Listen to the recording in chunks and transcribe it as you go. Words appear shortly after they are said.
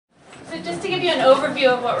you an overview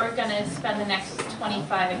of what we're going to spend the next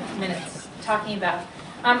 25 minutes talking about.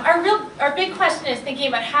 Our big question is thinking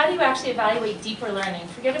about how do you actually evaluate deeper learning.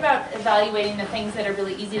 Forget about evaluating the things that are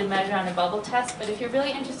really easy to measure on a bubble test, but if you're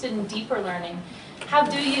really interested in deeper learning, how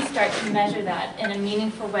do you start to measure that in a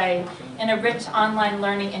meaningful way in a rich online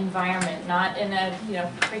learning environment, not in a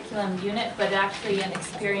curriculum unit, but actually an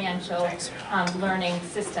experiential learning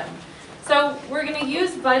system. So we're going to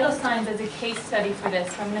use vital signs as a case study for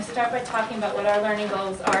this. So I'm going to start by talking about what our learning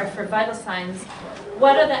goals are for vital signs.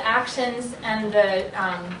 What are the actions and the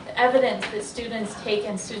evidence that students take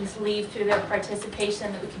and students leave through their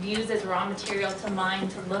participation that we could use as raw material to mine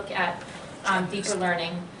to look at deeper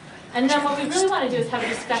learning? And then what we really want to do is have a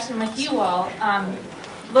discussion with you all,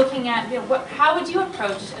 looking at how would you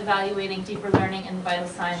approach evaluating deeper learning in vital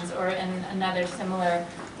signs or in another similar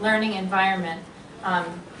learning environment?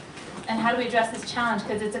 And how do we address this challenge?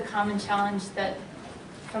 Because it's a common challenge that,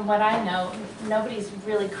 from what I know, nobody's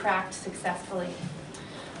really cracked successfully.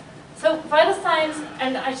 So vital signs,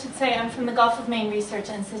 and I should say I'm from the Gulf of Maine Research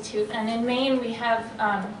Institute, and in Maine we have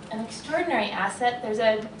an extraordinary asset. There's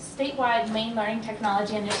a statewide Maine Learning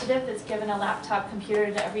Technology Initiative that's given a laptop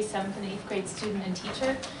computer to every 7th and 8th grade student and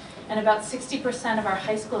teacher, and about 60% of our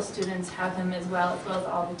high school students have them as well as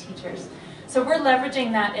all the teachers. So we're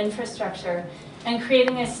leveraging that infrastructure and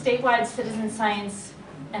creating a statewide citizen science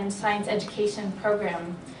and science education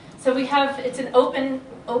program. So we have, it's an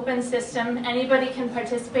open system. Anybody can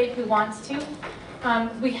participate who wants to.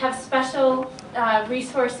 We have special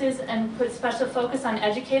resources and put special focus on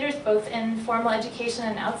educators, both in formal education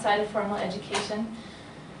and outside of formal education.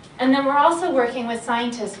 And then we're also working with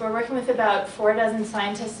scientists. We're working with about 4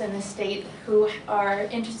 scientists in the state who are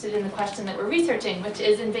interested in the question that we're researching, which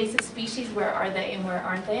is invasive species. Where are they and where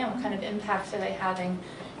aren't they? And what kind of impacts are they having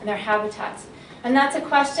in their habitats? And that's a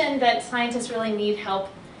question that scientists really need help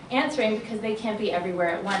answering because they can't be everywhere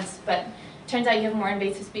at once. But it turns out you have more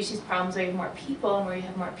invasive species problems where you have more people, and where you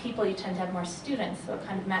have more people, you tend to have more students. So it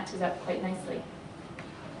kind of matches up quite nicely.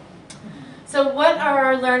 So what are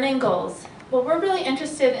our learning goals? Well, we're really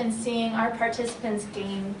interested in seeing our participants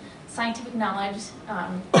gain scientific knowledge,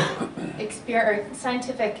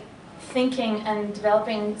 scientific thinking, and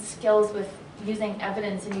developing skills with using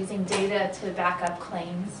evidence and using data to back up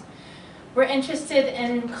claims. We're interested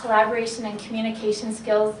in collaboration and communication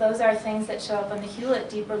skills. Those are things that show up on the Hewlett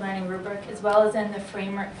Deeper Learning rubric, as well as in the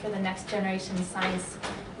framework for the Next Generation Science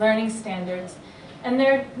Learning Standards. And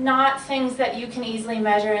they're not things that you can easily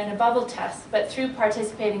measure in a bubble test, but through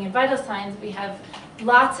participating in vital signs, we have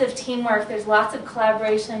lots of teamwork. There's lots of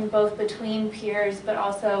collaboration, both between peers, but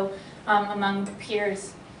also among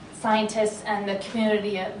peers, scientists, and the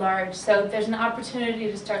community at large. So there's an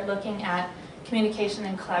opportunity to start looking at communication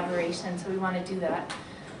and collaboration, so we want to do that.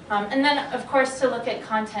 And then, of course, to look at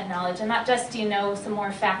content knowledge, and not just do you know some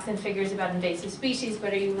more facts and figures about invasive species,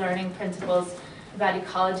 but are you learning principles about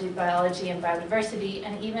ecology, biology, and biodiversity,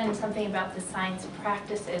 and even something about the science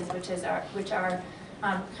practices, which are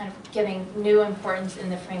kind of giving new importance in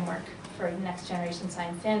the framework for next generation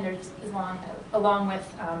science standards, along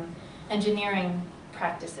with engineering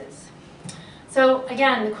practices. So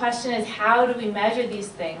again, the question is, how do we measure these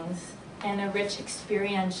things in a rich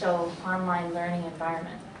experiential online learning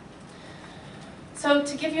environment? So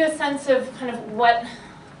to give you a sense of kind of what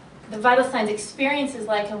the vital signs experience is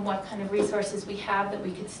like and what kind of resources we have that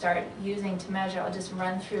we could start using to measure, I'll just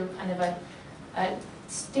run through kind of a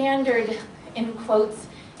standard, in quotes,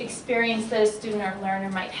 experience that a student or learner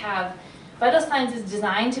might have. Vital signs is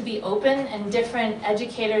designed to be open, and different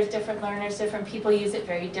educators, different learners, different people use it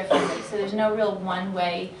very differently. So there's no real one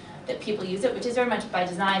way that people use it, which is very much by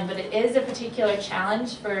design, but it is a particular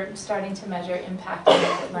challenge for starting to measure impact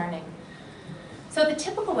on learning. So the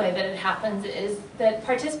typical way that it happens is that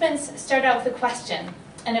participants start out with a question,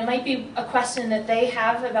 and it might be a question that they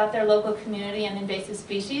have about their local community and invasive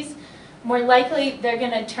species. More likely, they're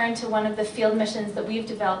going to turn to one of the field missions that we've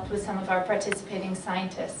developed with some of our participating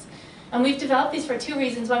scientists. And we've developed these for 2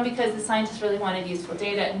 reasons. 1, because the scientists really wanted useful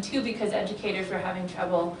data, and 2, because educators were having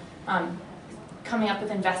trouble coming up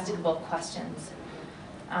with investigable questions.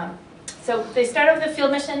 So they start out with a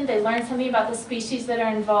field mission, they learn something about the species that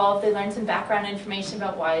are involved, they learn some background information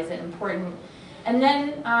about why is it important, and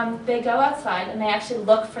then they go outside and they actually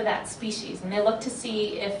look for that species, and they look to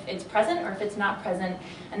see if it's present or if it's not present,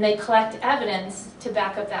 and they collect evidence to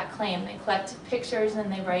back up that claim. They collect pictures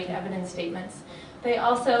and they write evidence statements. They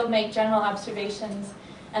also make general observations,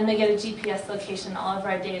 and they get a GPS location. All of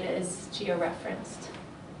our data is geo-referenced.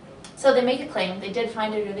 So they make a claim, they did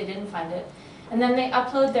find it or they didn't find it. And then they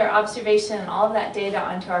upload their observation and all of that data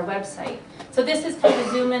onto our website. So this is kind of a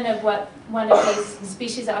zoom in of what one of these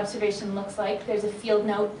species observation looks like. There's a field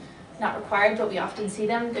note, not required, but we often see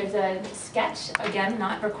them. There's a sketch, again,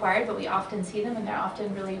 not required, but we often see them, and they're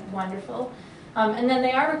often really wonderful. And then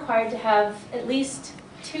they are required to have at least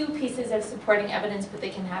 2 pieces of supporting evidence, but they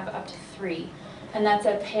can have up to 3. And that's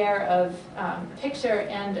a pair of picture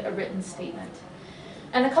and a written statement.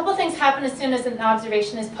 And a couple things happen as soon as an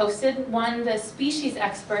observation is posted. One, the species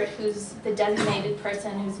expert, who's the designated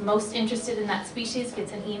person who's most interested in that species,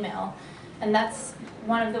 gets an email. And that's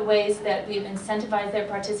one of the ways that we've incentivized their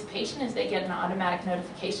participation, is they get an automatic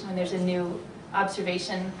notification when there's a new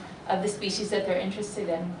observation of the species that they're interested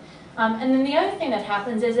in. And then the other thing that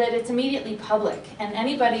happens is that it's immediately public, and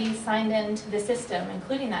anybody signed into the system,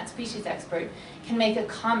 including that species expert, can make a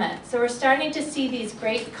comment. So we're starting to see these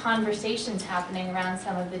great conversations happening around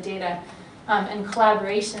some of the data, and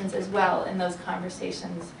collaborations as well in those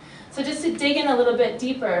conversations. So just to dig in a little bit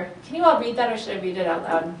deeper, can you all read that, or should I read it out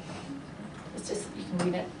loud? It's just, you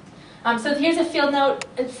can read it. So here's a field note.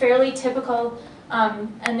 It's fairly typical,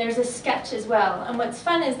 and there's a sketch as well. And what's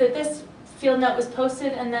fun is that this field note was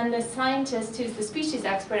posted, and then the scientist, who's the species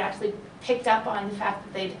expert, actually picked up on the fact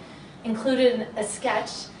that they'd included a sketch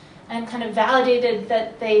and kind of validated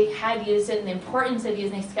that they had used it and the importance of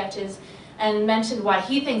using sketches, and mentioned why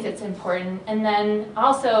he thinks it's important, and then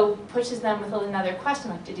also pushes them with another question,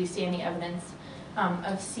 like, did you see any evidence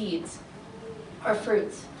of seeds or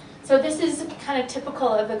fruits? So this is kind of typical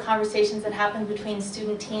of the conversations that happen between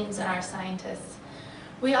student teams and our scientists.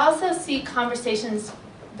 We also see conversations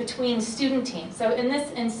between student teams. So in this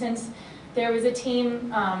instance, there was a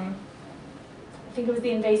team, I think it was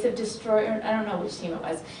the invasive destroyer, I don't know which team it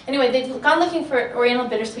was. Anyway, they'd gone looking for Oriental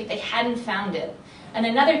bittersweet, they hadn't found it. And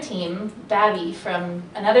another team, Babby from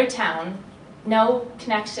another town, no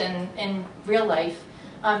connection in real life,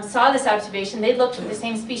 saw this observation. They looked for the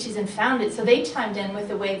same species and found it, so they chimed in with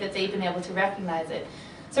the way that they've been able to recognize it.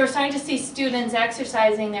 So we're starting to see students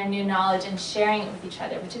exercising their new knowledge and sharing it with each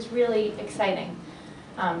other, which is really exciting.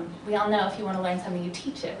 We all know if you want to learn something, you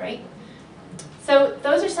teach it, right? So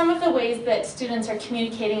those are some of the ways that students are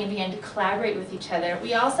communicating and beginning to collaborate with each other.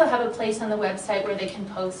 We also have a place on the website where they can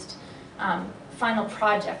post final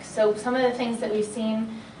projects. So some of the things that we've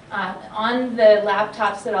seen on the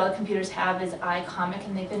laptops that all the computers have is iComic,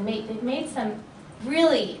 and they've made some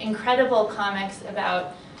really incredible comics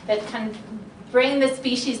about that kind of bring the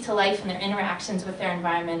species to life and their interactions with their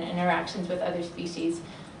environment, interactions with other species.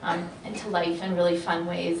 Into life in really fun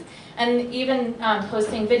ways. And even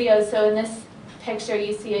posting videos. So in this picture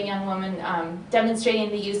you see a young woman demonstrating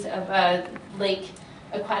the use of a lake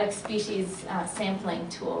aquatic species sampling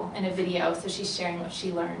tool in a video, so she's sharing what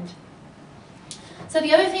she learned. So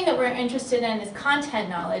the other thing that we're interested in is content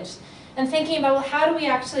knowledge, and thinking about, well, how do we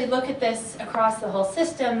actually look at this across the whole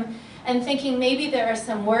system, and thinking maybe there are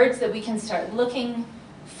some words that we can start looking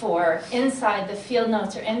for inside the field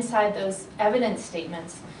notes or inside those evidence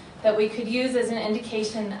statements that we could use as an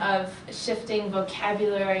indication of shifting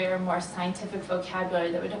vocabulary or more scientific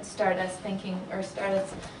vocabulary that would start us thinking, or start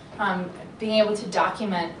us being able to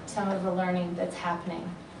document some of the learning that's happening.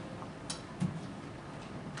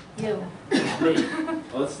 You. Me.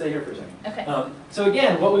 Well, let's stay here for a second. Okay. So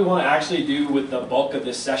again, what we want to actually do with the bulk of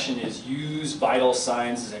this session is use vital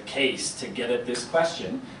signs as a case to get at this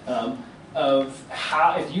question. Of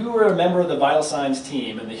how, if you were a member of the Vital Signs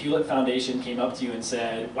team and the Hewlett Foundation came up to you and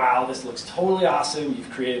said, wow, this looks totally awesome, you've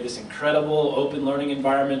created this incredible open learning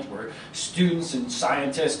environment where students and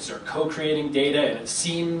scientists are co-creating data, and it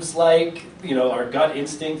seems like, you know, our gut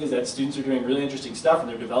instinct is that students are doing really interesting stuff and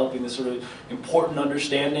they're developing this sort of important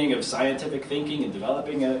understanding of scientific thinking and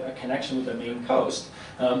developing a connection with the Maine coast.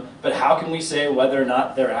 But how can we say whether or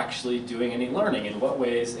not they're actually doing any learning, in what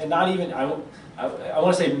ways, and not even, I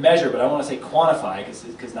want to say measure, but I want to say quantify,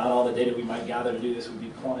 because not all the data we might gather to do this would be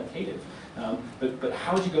quantitative. But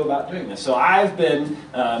how would you go about doing this? So I've been,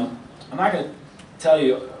 I'm not going to tell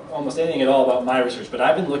you almost anything at all about my research, but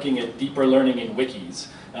I've been looking at deeper learning in wikis.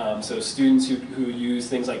 So students who use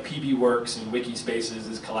things like PBWorks and Wikispaces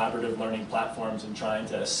as collaborative learning platforms, and trying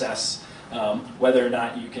to assess whether or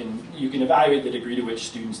not you can evaluate the degree to which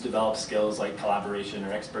students develop skills like collaboration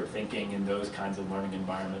or expert thinking in those kinds of learning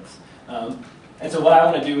environments. And so what I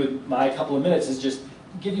want to do with my couple of minutes is just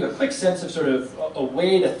give you a quick sense of sort of a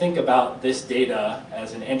way to think about this data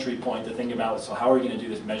as an entry point to think about, so how are we going to do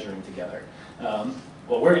this measuring together?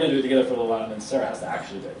 Well, we're going to do it together for a little while, and then Sarah has to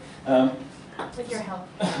actually do it. With your help.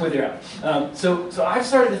 With your help. So I've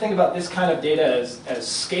started to think about this kind of data as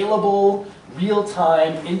scalable,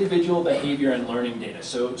 real-time, individual behavior and learning data.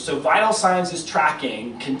 So vital signs is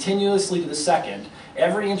tracking continuously to the second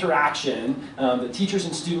every interaction that teachers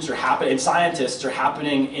and students are happening, and scientists are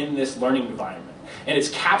happening in this learning environment. And it's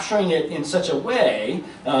capturing it in such a way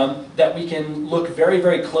that we can look very,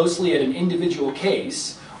 very closely at an individual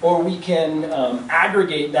case, or we can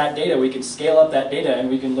aggregate that data, we can scale up that data, and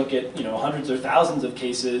we can look at hundreds or thousands of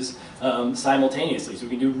cases simultaneously. So we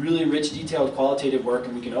can do really rich, detailed, qualitative work,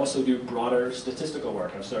 and we can also do broader statistical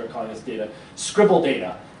work. I've started calling this data scribble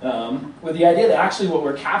data, with the idea that actually what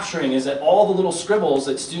we're capturing is that all the little scribbles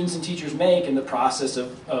that students and teachers make in the process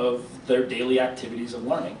of their daily activities of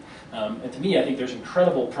learning. And to me, I think there's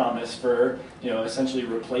incredible promise for essentially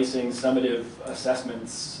replacing summative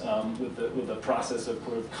assessments with the process of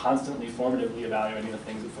constantly formatively evaluating the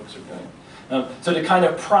things that folks are doing. So to kind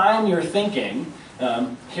of prime your thinking,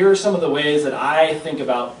 here are some of the ways that I think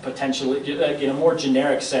about potentially, in a more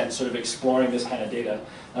generic sense, sort of exploring this kind of data.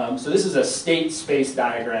 So this is a state space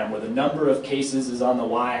diagram where the number of cases is on the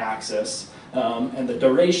y-axis. And the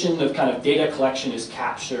duration of kind of data collection is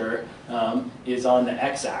capture is on the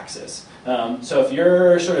x-axis. So if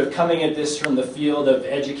you're sort of coming at this from the field of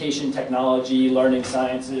education technology, learning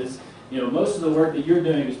sciences, most of the work that you're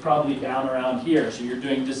doing is probably down around here. So you're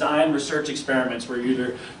doing design research experiments where you're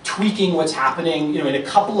either tweaking what's happening, in a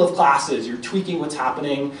couple of classes, you're tweaking what's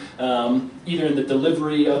happening either in the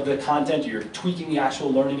delivery of the content, or you're tweaking the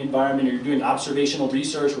actual learning environment, or you're doing observational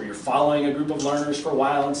research where you're following a group of learners for a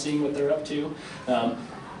while and seeing what they're up to.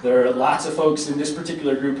 There are lots of folks in this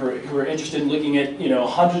particular group who are interested in looking at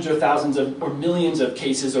hundreds or thousands or millions of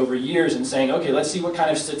cases over years and saying, okay, let's see what kind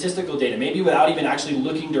of statistical data, maybe without even actually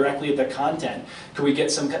looking directly at the content, could we get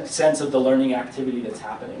some sense of the learning activity that's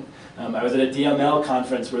happening? I was at a DML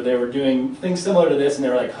conference where they were doing things similar to this, and they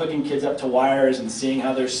were like hooking kids up to wires and seeing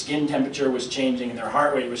how their skin temperature was changing and their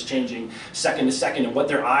heart rate was changing second to second, and what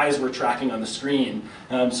their eyes were tracking on the screen.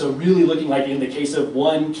 So really looking like, in the case of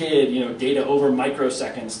one kid, data over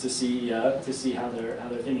microseconds to see how they're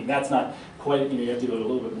thinking. That's not quite, you have to do a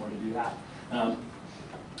little bit more to do that.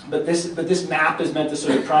 But this map is meant to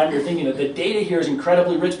sort of prime your thinking that the data here is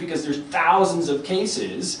incredibly rich because there's thousands of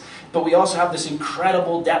cases, but we also have this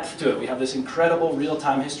incredible depth to it. We have this incredible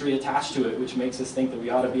real-time history attached to it, which makes us think that we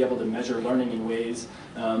ought to be able to measure learning in ways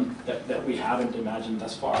that we haven't imagined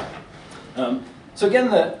thus far. So again,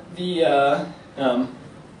 well,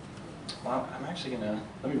 I'm actually going to,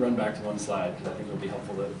 let me run back to one slide because I think it'll be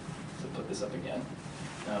helpful to put this up again.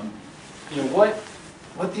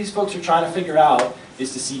 What these folks are trying to figure out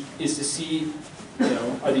is to see,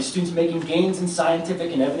 are these students making gains in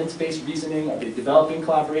scientific and evidence-based reasoning? Are they developing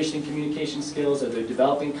collaboration and communication skills? Are they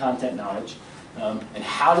developing content knowledge? And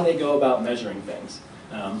how do they go about measuring things?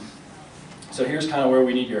 So here's kind of where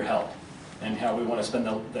we need your help, and how we want to spend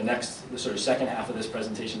the sort of second half of this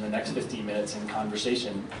presentation, the next 15 minutes in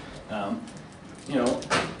conversation.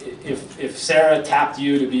 If Sarah tapped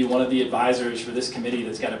you to be one of the advisors for this committee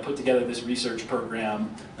that's got to put together this research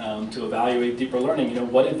program to evaluate deeper learning,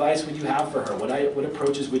 what advice would you have for her? What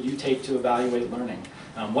approaches would you take to evaluate learning?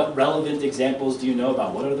 What relevant examples do you know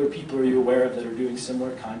about? What other people are you aware of that are doing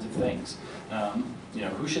similar kinds of things?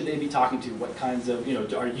 Who should they be talking to? What kinds of,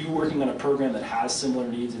 are you working on a program that has similar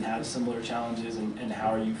needs and has similar challenges, and how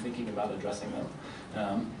are you thinking about addressing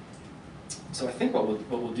them? So I think what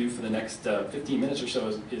we'll do for the next 15 minutes or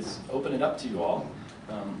so is open it up to you all.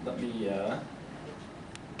 Let me,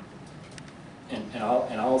 and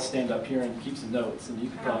I'll stand up here and keep some notes, and you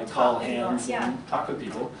can probably call hands and talk with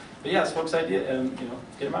people. But yeah, it's folks' idea, and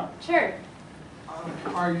get them out. Sure.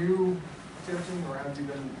 Are you attempting, or have you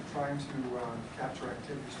been trying to capture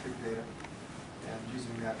activity stream data and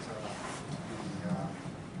using that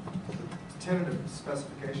the tentative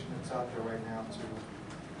specification that's out there right now to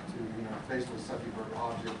basically set the word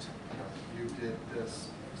object, you did this,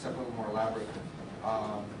 except a little more elaborate.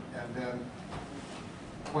 And then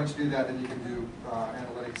once you do that, then you can do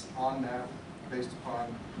analytics on that based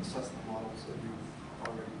upon assessment models that you've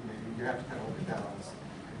already made. You have to kind of look at that on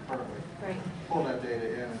concurrently. Right. Pull that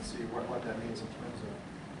data in and see what that means in terms of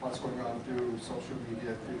what's going on through social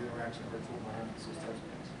media, through the interaction of virtual environments, those types of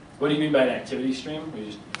things. What do you mean by an activity stream? We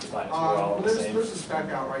just define it so we're all the same. There's a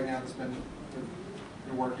spec out right now that's been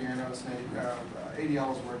working. I know it's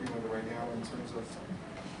ADL is working with it right now in terms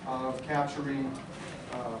of capturing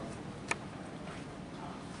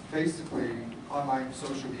basically online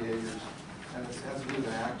social behaviors, and it has to do with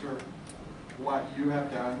an actor, what you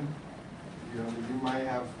have done. You might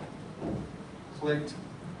have clicked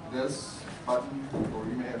this button, or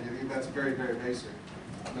you may have. That's very, very basic.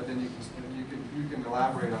 but then you can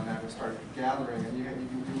elaborate on that and start gathering, and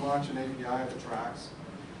you launch an API that tracks,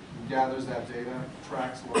 gathers that data,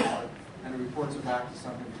 tracks what, and it reports it back to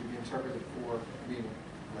something that can be interpreted for meaning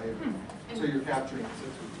later. So you're capturing it.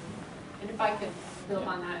 And if I could build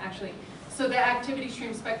on that, actually. So the activity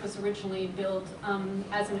stream spec was originally built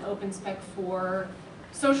as an open spec for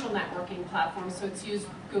social networking platforms. So it's used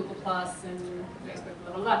Google Plus and Facebook,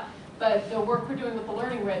 blah, blah, blah. But the work we're doing with the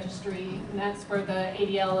Learning Registry, and that's where the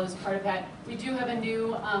ADL is part of that, we do have a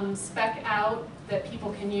new spec out that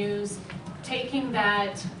people can use, taking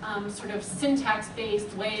that sort of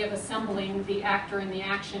syntax-based way of assembling the actor and the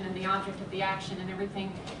action and the object of the action and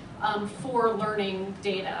everything for learning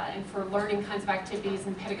data and for learning kinds of activities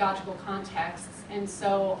in pedagogical contexts. And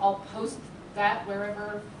so I'll post that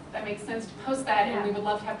wherever that makes sense to post that, and we would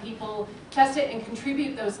love to have people test it and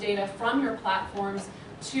contribute those data from your platforms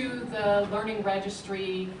to the Learning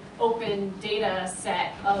Registry open data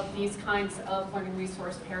set of these kinds of learning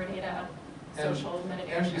resource paradata, social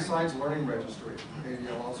metadata. And besides Learning Registry,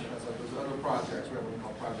 ADL also has those other projects. We have one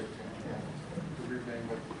called Project the group name,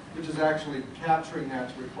 but which is actually capturing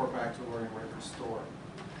that to report back to the Learning Record store,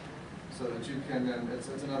 so that you can then it's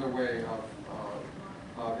another way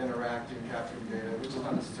of interacting, capturing data, which is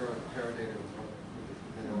not necessarily paradata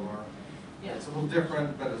with the OR. Yeah. It's a little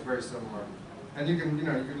different, but it's very similar. And you can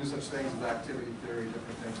do such things as activity theory,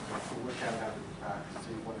 different things to look at it after the fact to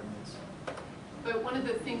see what it means. But one of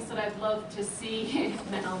the things that I'd love to see, and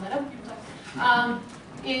then I'll let other people talk,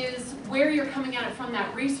 is where you're coming at it from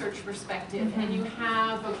that research perspective, and you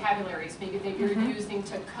have vocabularies maybe that you're using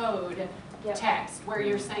to code text, where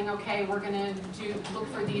you're saying, okay, we're going to look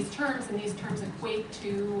for these terms, and these terms equate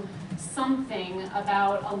to something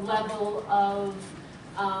about a level of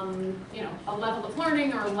a level of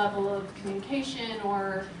learning or a level of communication,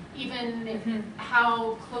 or even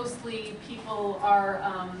how closely people are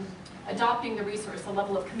adopting the resource, a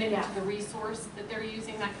level of commitment to the resource that they're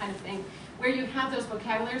using, that kind of thing. Where you have those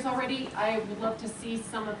vocabularies already, I would love to see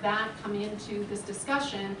some of that come into this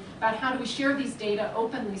discussion about how do we share these data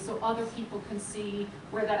openly so other people can see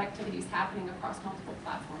where that activity is happening across multiple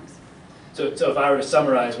platforms. So if I were to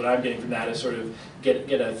summarize what I'm getting from that is sort of get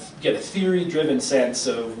a theory-driven sense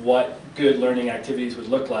of what good learning activities would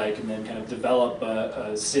look like, and then kind of develop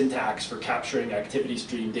a syntax for capturing activity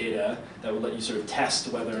stream data that would let you sort of test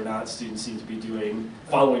whether or not students seem to be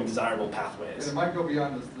following desirable pathways. And it might go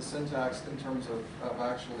beyond the syntax in terms of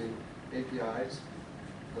actually APIs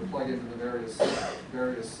that plug into the various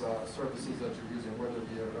services that you're using, whether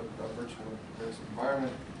it be a virtual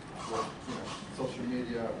environment, or social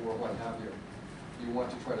media, or what have you. You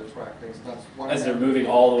want to try to track things. That's one as they're moving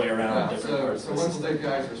all the way around different parts. So once those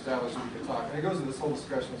APIs are established, we can talk. And it goes into this whole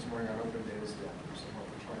discussion this morning on open data standards and what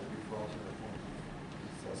we're trying to do for alternate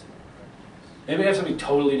assessment. Maybe we have something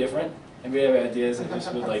totally different, and we have ideas that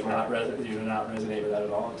just would like not resonate with that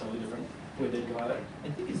at all. Totally different way they go at it. I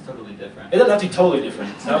think it's totally different. It doesn't have to be totally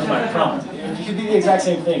different. That was my prompt. It could be the exact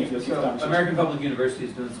same thing if you'll keep the conversation. American Public University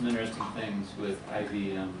is doing some interesting things with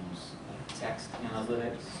IBM's text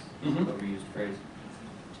analytics, overused phrase,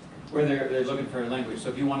 where they're looking for a language. So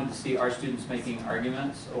if you wanted to see are students making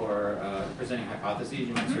arguments or presenting hypotheses,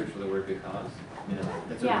 you might search for the word because.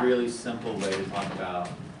 It's a really simple way to talk about,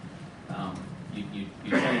 you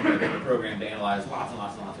train the program to analyze lots and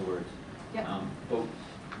lots and lots of words. But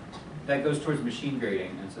that goes towards machine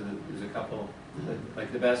grading, and so there's a couple,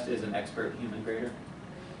 like the best is an expert human grader,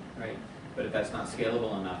 right? But if that's not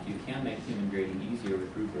scalable enough, you can make human grading easier with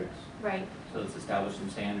rubrics. Right. So let's establish some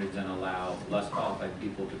standards and allow less qualified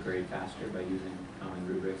people to grade faster by using common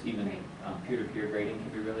rubrics. Even peer-to-peer grading can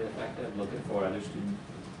be really effective. Look at for other students.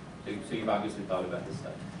 So you've obviously thought about this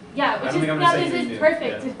stuff. Yeah, which is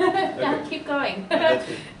perfect. Yeah, keep going.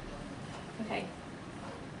 Okay.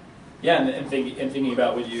 Yeah, and thinking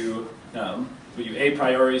about would you a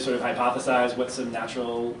priori sort of hypothesize what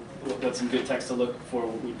some good text to look for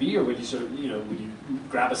would be, or would you sort of would you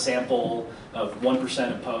grab a sample of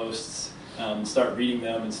 1% of posts, start reading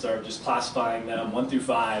them and start just classifying them 1 through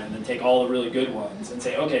 5, and then take all the really good ones and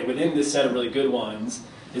say, okay, within this set of really good ones,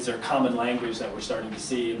 is there common language that we're starting to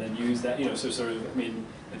see, and then use that, so sort of,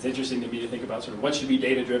 it's interesting to me to think about sort of what should be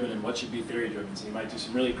data-driven and what should be theory-driven. So you might do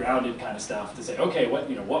some really grounded kind of stuff to say, okay,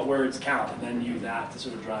 what words count, and then use that to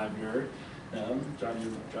sort of drive your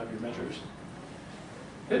measures.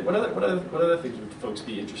 Good. What other things would folks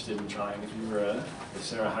be interested in trying if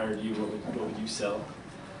Sarah hired you? What would you sell?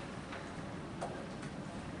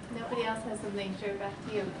 Nobody else has something. Sure, back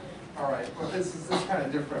to you. All right. Well, this is kind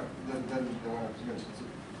of different than the one I mentioned. So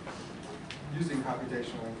using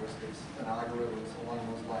computational linguistics and algorithms along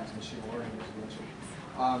those lines, machine learning, as you mentioned,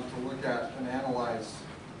 to look at and analyze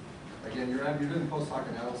Again, you're doing post hoc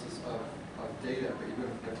analysis of data, but you're doing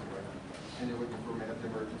it differently. And you're looking for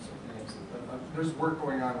emergence of things. There's work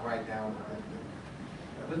going on right now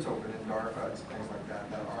that's open in DARPA and things like that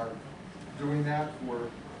are doing that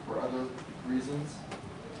for other reasons.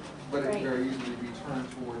 But it can very easily be turned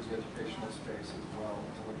towards the educational space as well,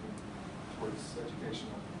 looking towards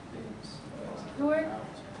educational themes.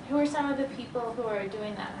 Who are some of the people who are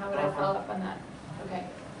doing that? How would I follow up on that? Okay.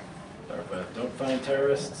 DARPA, don't find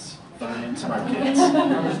terrorists, find smart kids.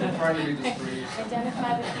 I'm just trying to be discreet.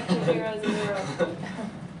 Identify the future heroes of the world.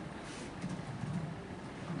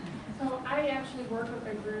 So I actually work with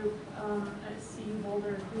a group at CU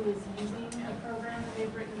Boulder who is using a program that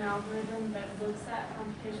they've written an algorithm that looks at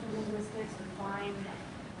computational linguistics to find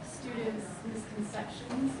students'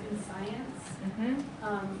 misconceptions in science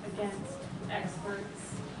against experts.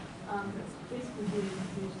 That's basically what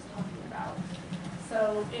he was just talking about.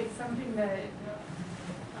 So it's something that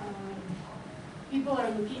people are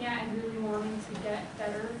looking at and really wanting to get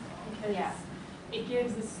better because it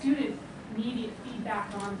gives the student immediate feedback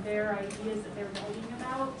on their ideas that they're writing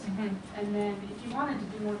about. And then if you wanted to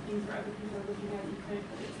do more things where other people are looking at it, you could,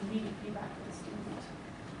 but it's immediate feedback for the student.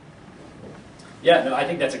 Yeah, no, I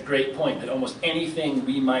think that's a great point, that almost anything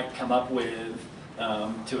we might come up with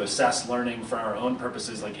to assess learning for our own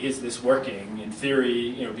purposes, like is this working? In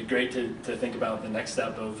theory, it'd be great to think about the next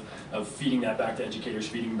step of feeding that back to educators,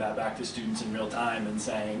 feeding that back to students in real time, and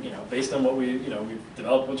saying, based on what we've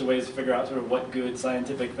developed a bunch of ways to figure out sort of what good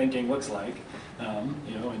scientific thinking looks like,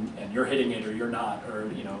 and you're hitting it or you're not, or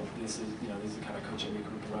this is the kind of coaching we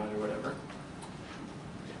can provide or whatever.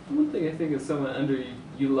 One thing I think is somewhat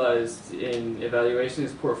underutilized in evaluation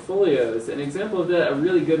is portfolios. An example of that, a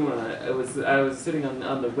really good one, I was sitting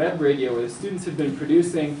on the web radio where the students had been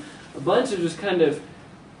producing a bunch of just kind of,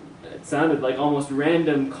 it sounded like almost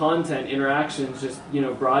random content interactions, just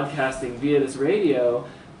broadcasting via this radio,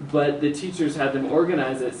 but the teachers had them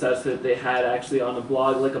organize it such that they had actually on a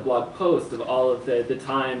blog, like a blog post of all of the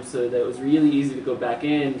time, so that it was really easy to go back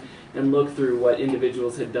in and look through what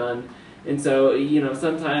individuals had done. And so,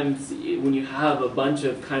 sometimes when you have a bunch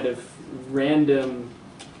of kind of random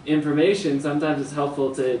information, sometimes it's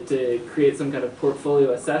helpful to create some kind of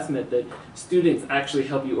portfolio assessment that students actually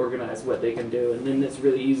help you organize what they can do. And then it's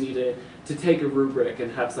really easy to take a rubric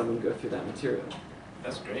and have someone go through that material.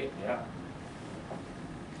 That's great, yeah.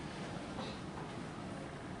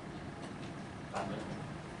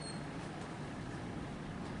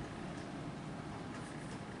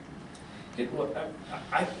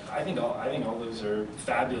 I think all those are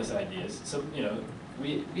fabulous ideas. So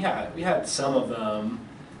we had some of them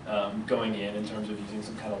going in terms of using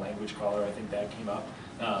some kind of language crawler. I think that came up.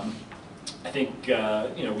 I think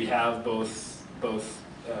we have both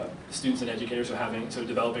students and educators so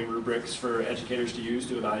developing rubrics for educators to use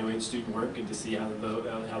to evaluate student work and to see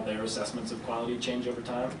how their assessments of quality change over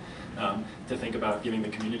time. To think about giving the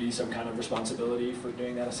community some kind of responsibility for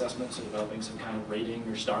doing that assessment, so developing some kind of rating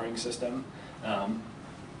or starring system.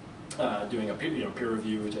 Doing a peer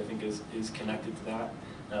review, which I think is connected to that.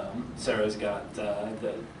 Sarah's got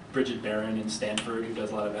Bridget Barron in Stanford, who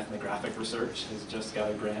does a lot of ethnographic research, has just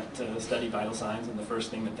got a grant to study vital signs, and the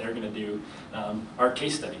first thing that they're going to do are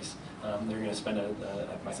case studies. They're going to spend,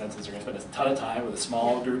 my sense is they're going to spend a ton of time with a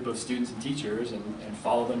small group of students and teachers and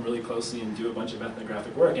follow them really closely and do a bunch of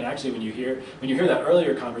ethnographic work. And actually, when you hear that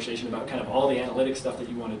earlier conversation about kind of all the analytic stuff that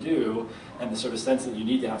you want to do, and the sort of sense that you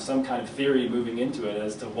need to have some kind of theory moving into it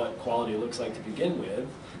as to what quality looks like to begin with,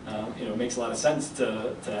 it makes a lot of sense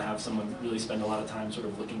to have someone really spend a lot of time sort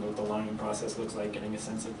of looking at what the learning process looks like, getting a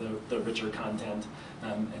sense of the richer content,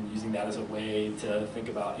 and using that as a way to think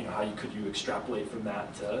about how could you extrapolate from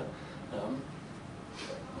that to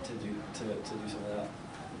do some of that.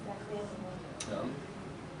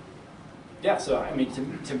 Yeah, so I mean,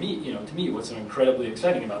 to me, what's so incredibly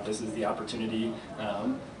exciting about this is the opportunity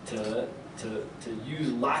to use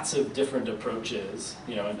lots of different approaches.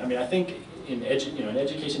 And I mean, I think in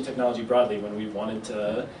education technology broadly, when we wanted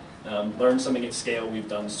to learn something at scale, we've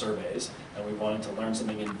done surveys, and we wanted to learn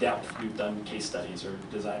something in depth, we've done case studies or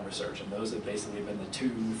design research, and those have basically been the two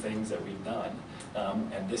things that we've done.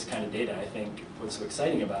 And this kind of data, I think, what's so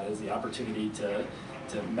exciting about it is the opportunity to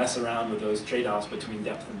mess around with those trade-offs between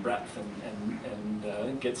depth and breadth,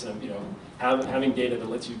 and get some, having data that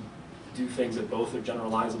lets you do things that both are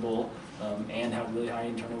generalizable and have really high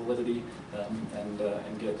internal validity,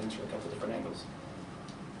 and get things from a couple different angles.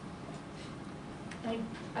 Any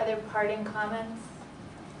other parting comments?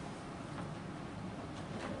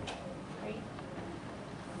 Great.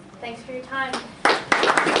 Thanks for your time.